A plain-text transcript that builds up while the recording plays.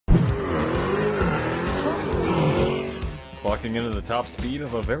Clocking in at the top speed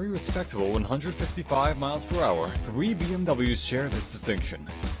of a very respectable 155 miles per hour, three BMWs share this distinction.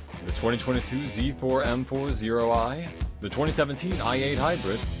 The 2022 Z4 M40i, the 2017 i8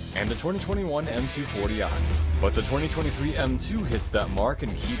 Hybrid, and the 2021 M240i. But the 2023 M2 hits that mark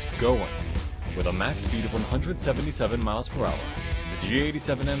and keeps going, with a max speed of 177 miles per hour. The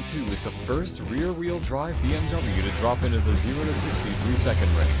G87 M2 is the first rear-wheel drive BMW to drop into the 0 to 60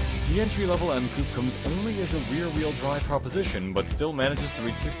 3-second range. The entry-level M Coupe comes only as a rear-wheel drive proposition, but still manages to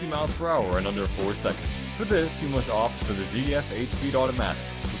reach 60 miles per hour in under 4 seconds. For this, you must opt for the ZF 8-speed automatic,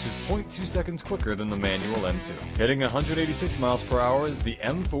 which is 0.2 seconds quicker than the manual M2. Hitting 186 miles per hour is the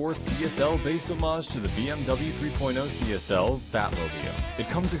M4 CSL based homage to the BMW 3.0 CSL Batmobile. It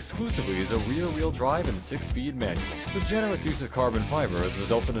comes exclusively as a rear-wheel drive and 6-speed manual. The generous use of carbon fiber has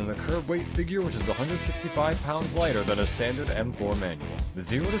resulted in a curb weight figure which is 165 pounds lighter than a standard M4 manual. The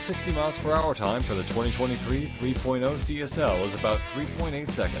 0 to 60 miles per hour time for the 2023 3.0 CSL is about 3.8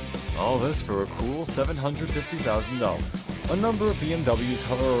 seconds. All this for a cool $750,000. A number of BMWs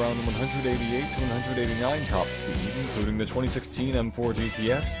hover around the 188 to 189 top speed, including the 2016 M4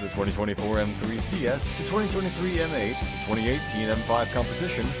 GTS, the 2024 M3 CS, the 2023 M8, the 2018 M5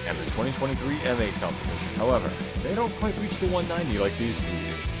 Competition, and the 2023 M8 Competition. However, they don't quite reach the 190 like these three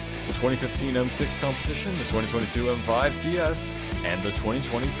do. The 2015 M6 Competition, the 2022 M5 CS, and the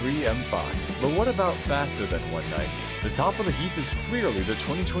 2023 M5. But what about faster than 190? The top of the heap is clearly the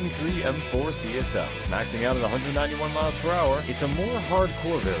 2023 M4 CSL. Maxing out at 191 miles per hour, it's a more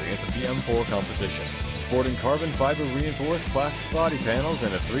hardcore variant of the M4 competition. Sporting carbon fiber reinforced plastic body panels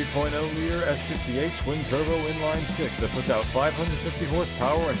and a 3.0-liter S58 twin-turbo inline-6 that puts out 550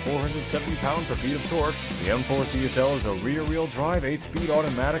 horsepower and 470 pound-per-feet of torque, the M4 CSL is a rear-wheel drive 8-speed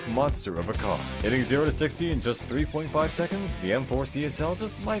automatic monster of a car. Hitting 0 to 60 in just 3.5 seconds, the M4 CSL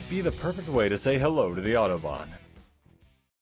just might be the perfect way to say hello to the Autobahn.